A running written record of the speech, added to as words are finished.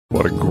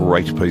What a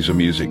great piece of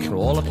music.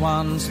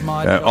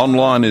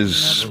 Online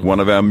is one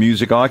of our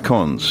music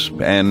icons,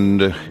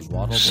 and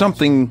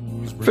something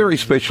very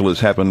special has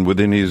happened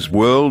within his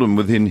world and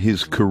within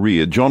his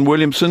career. John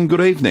Williamson,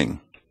 good evening.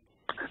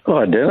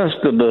 Hi, Dennis.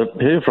 Good to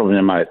hear from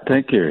you, mate.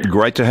 Thank you.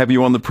 Great to have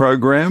you on the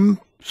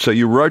program. So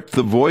you wrote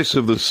The Voice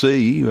of the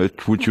Sea,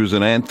 which was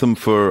an anthem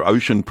for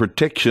ocean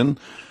protection,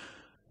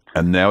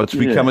 and now it's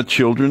become a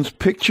children's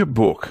picture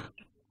book.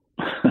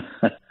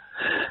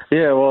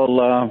 Yeah,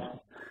 well,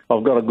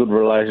 I've got a good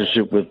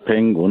relationship with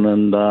Penguin,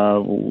 and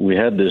we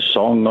had this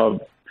song.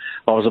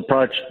 I was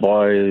approached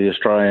by the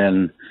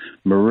Australian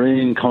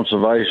Marine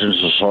Conservation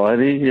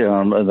Society,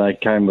 and they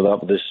came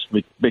up with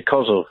this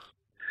because of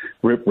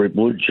Rip Rip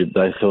Woodship.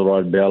 They thought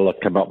I'd be able to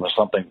come up with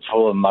something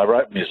for them. They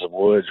wrote me some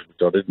words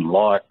which I didn't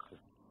like.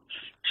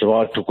 So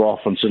I took off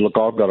and said, look,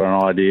 I've got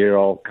an idea.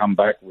 I'll come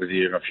back with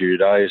you in a few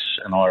days.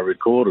 And I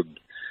recorded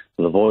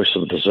The Voice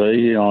of the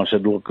Sea. And I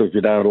said, look, if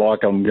you don't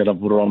like it, I'm going to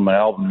put it on my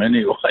album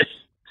anyway.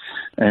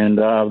 And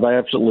they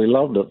absolutely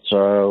loved it.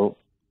 So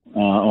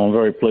I'm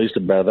very pleased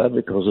about that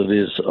because it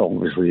is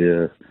obviously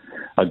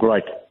a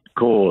great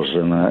cause.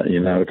 And,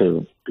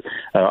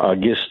 I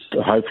guess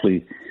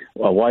hopefully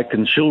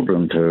awaken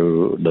children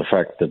to the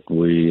fact that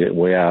we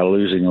are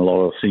losing a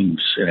lot of things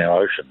in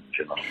our oceans.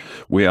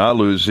 We are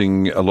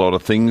losing a lot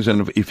of things,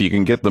 and if you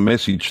can get the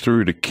message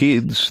through to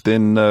kids,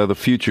 then the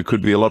future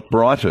could be a lot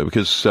brighter,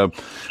 because I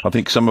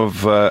think some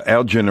of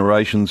our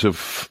generations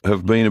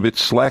have been a bit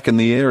slack in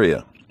the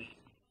area.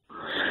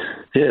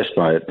 Yes,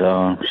 mate.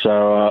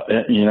 How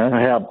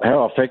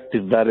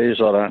effective that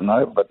is, I don't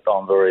know, but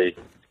I'm very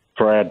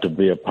proud to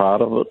be a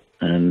part of it,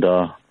 and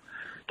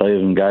they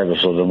even gave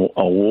us an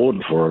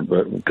award for it,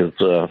 but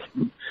because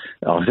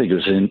I think it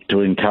was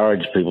to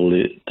encourage people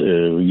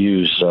to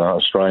use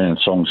Australian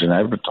songs in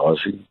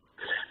advertising.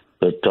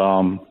 But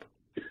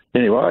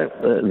anyway,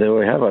 there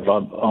we have it.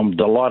 I'm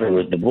delighted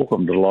with the book.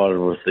 I'm delighted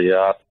with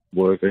the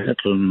artwork in it,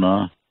 and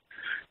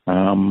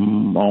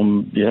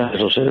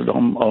as I said,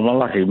 I'm a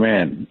lucky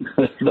man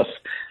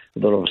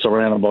that I'm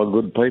surrounded by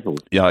good people.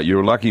 Yeah,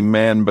 you're a lucky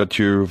man, but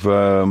you've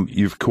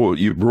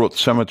brought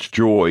so much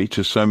joy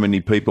to so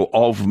many people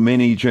of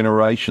many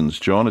generations,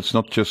 John. It's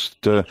not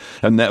just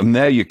and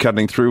now you're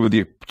cutting through with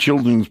your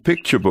children's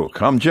picture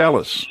book. I'm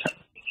jealous.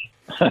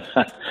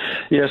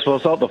 Yes, well,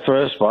 it's not the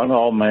first one.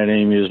 Old Man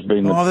Emu has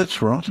been. Oh,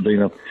 that's right.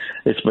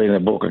 It's been a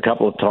book a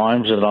couple of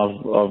times, and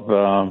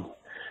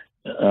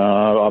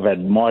I've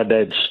had My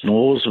Dad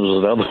Snores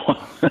was another one.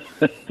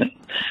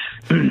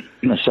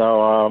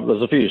 So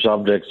there's a few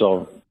subjects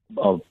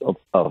I've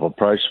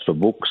approached for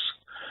books,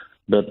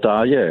 but that's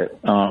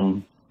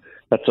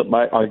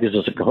I guess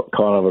it's a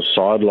kind of a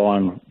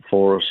sideline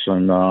for us,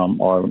 and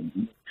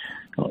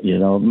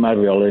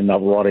maybe I'll end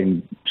up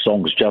writing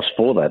songs just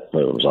for that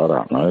purpose. I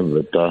don't know,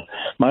 but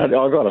mate,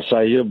 I've got to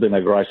say you've been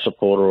a great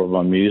supporter of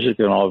my music,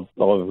 and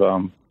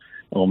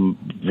I'm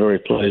very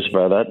pleased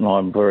about that, and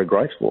I'm very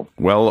grateful.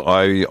 Well,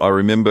 I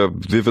remember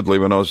vividly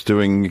when I was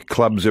doing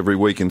clubs every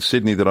week in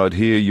Sydney that I'd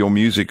hear your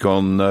music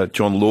on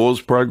John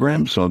Law's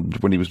programs,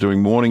 when he was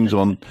doing mornings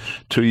on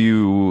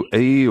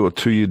 2UE or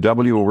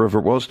 2UW or wherever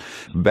it was,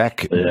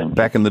 back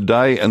in the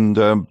day, and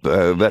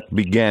that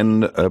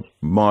began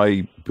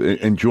my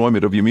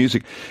enjoyment of your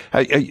music.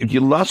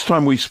 Last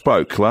time we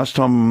spoke, last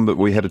time that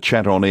we had a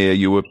chat on air,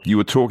 you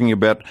were talking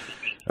about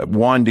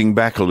winding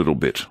back a little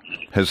bit.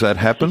 Has that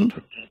happened?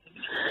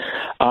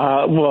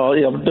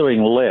 I'm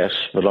doing less,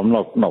 but I'm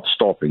not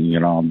stopping.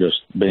 I'm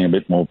just being a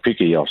bit more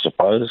picky, I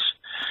suppose.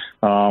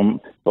 But I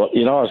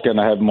was going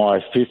to have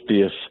my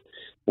 50th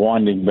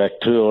winding back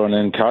tour, and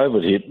then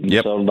COVID hit, and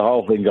so the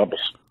whole thing got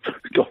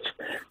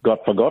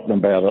forgotten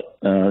about it.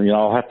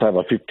 I'll have to have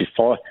a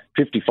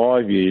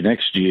 55 year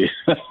next year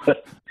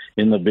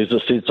in the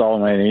business since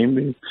Old Man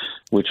Emu,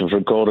 which was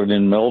recorded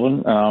in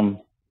Melbourne.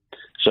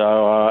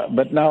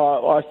 But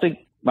no, I think.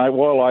 Mate,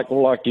 well, like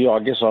you, I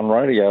guess on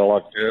radio,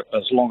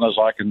 as long as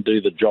I can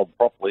do the job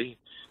properly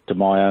to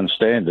my own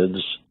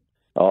standards,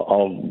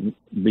 I'll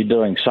be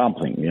doing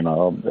something,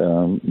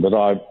 But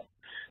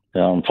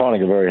I'm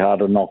finding it very hard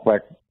to knock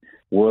back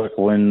work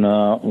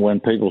when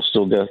people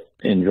still get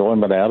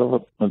enjoyment out of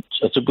it.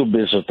 It's a good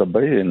business to be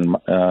in,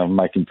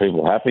 making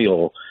people happy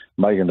or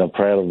making them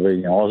proud of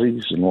being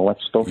Aussies and all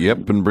that stuff.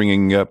 Yep, and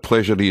bringing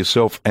pleasure to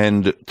yourself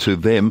and to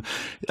them.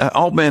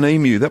 Old Man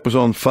Emu, that was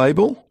on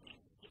Fable?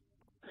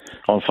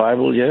 On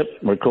Fable, yep.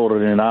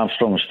 Recorded in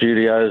Armstrong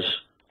Studios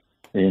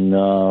in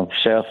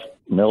South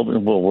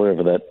Melbourne,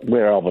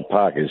 where Albert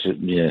Park is.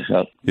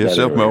 South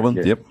Melbourne,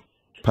 yep.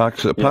 Park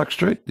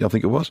Street, I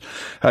think it was.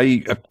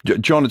 Hey,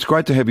 John, it's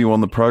great to have you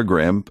on the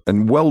program,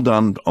 and well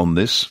done on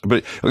this.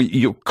 But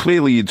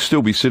you'd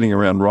still be sitting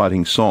around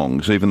writing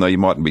songs, even though you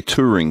mightn't be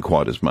touring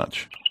quite as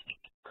much.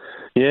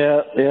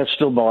 Yeah, it's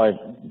still my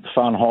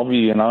fun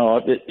hobby,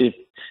 If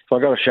I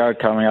got a show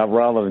coming up,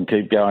 rather than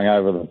keep going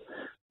over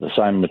the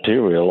same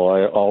material,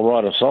 I'll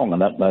write a song, and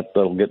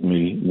that'll get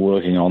me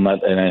working on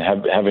that and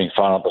having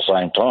fun at the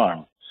same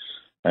time.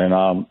 And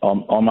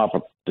I'm up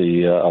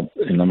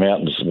in the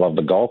mountains above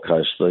the Gold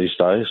Coast these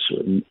days.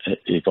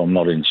 If I'm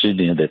not in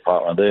Sydney, in the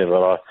apartment there,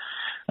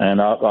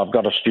 I've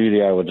got a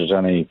studio which is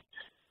only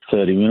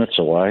 30 minutes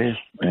away,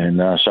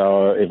 and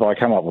so if I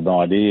come up with an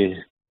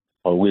idea,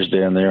 I whiz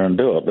down there and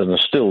do it. And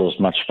it's still as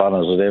much fun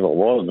as it ever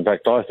was. In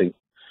fact, I think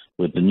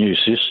with the new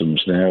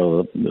systems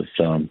now, with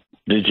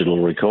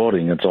digital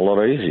recording, it's a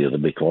lot easier, to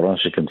be quite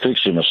honest. You can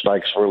fix your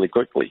mistakes really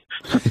quickly.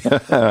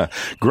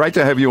 Great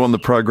to have you on the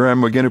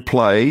program. We're going to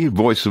play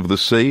Voice of the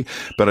Sea,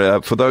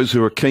 but for those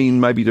who are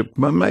keen, maybe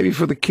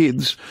for the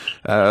kids,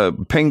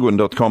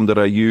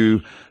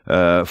 penguin.com.au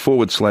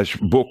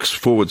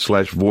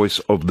 /books/Voice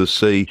of the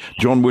Sea.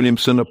 John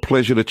Williamson, a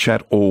pleasure to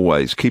chat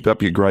always. Keep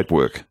up your great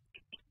work.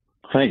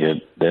 Thank you,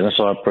 Dennis.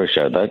 I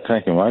appreciate that.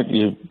 Thank you, mate.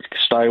 You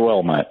stay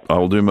well, mate.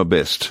 I'll do my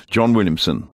best. John Williamson.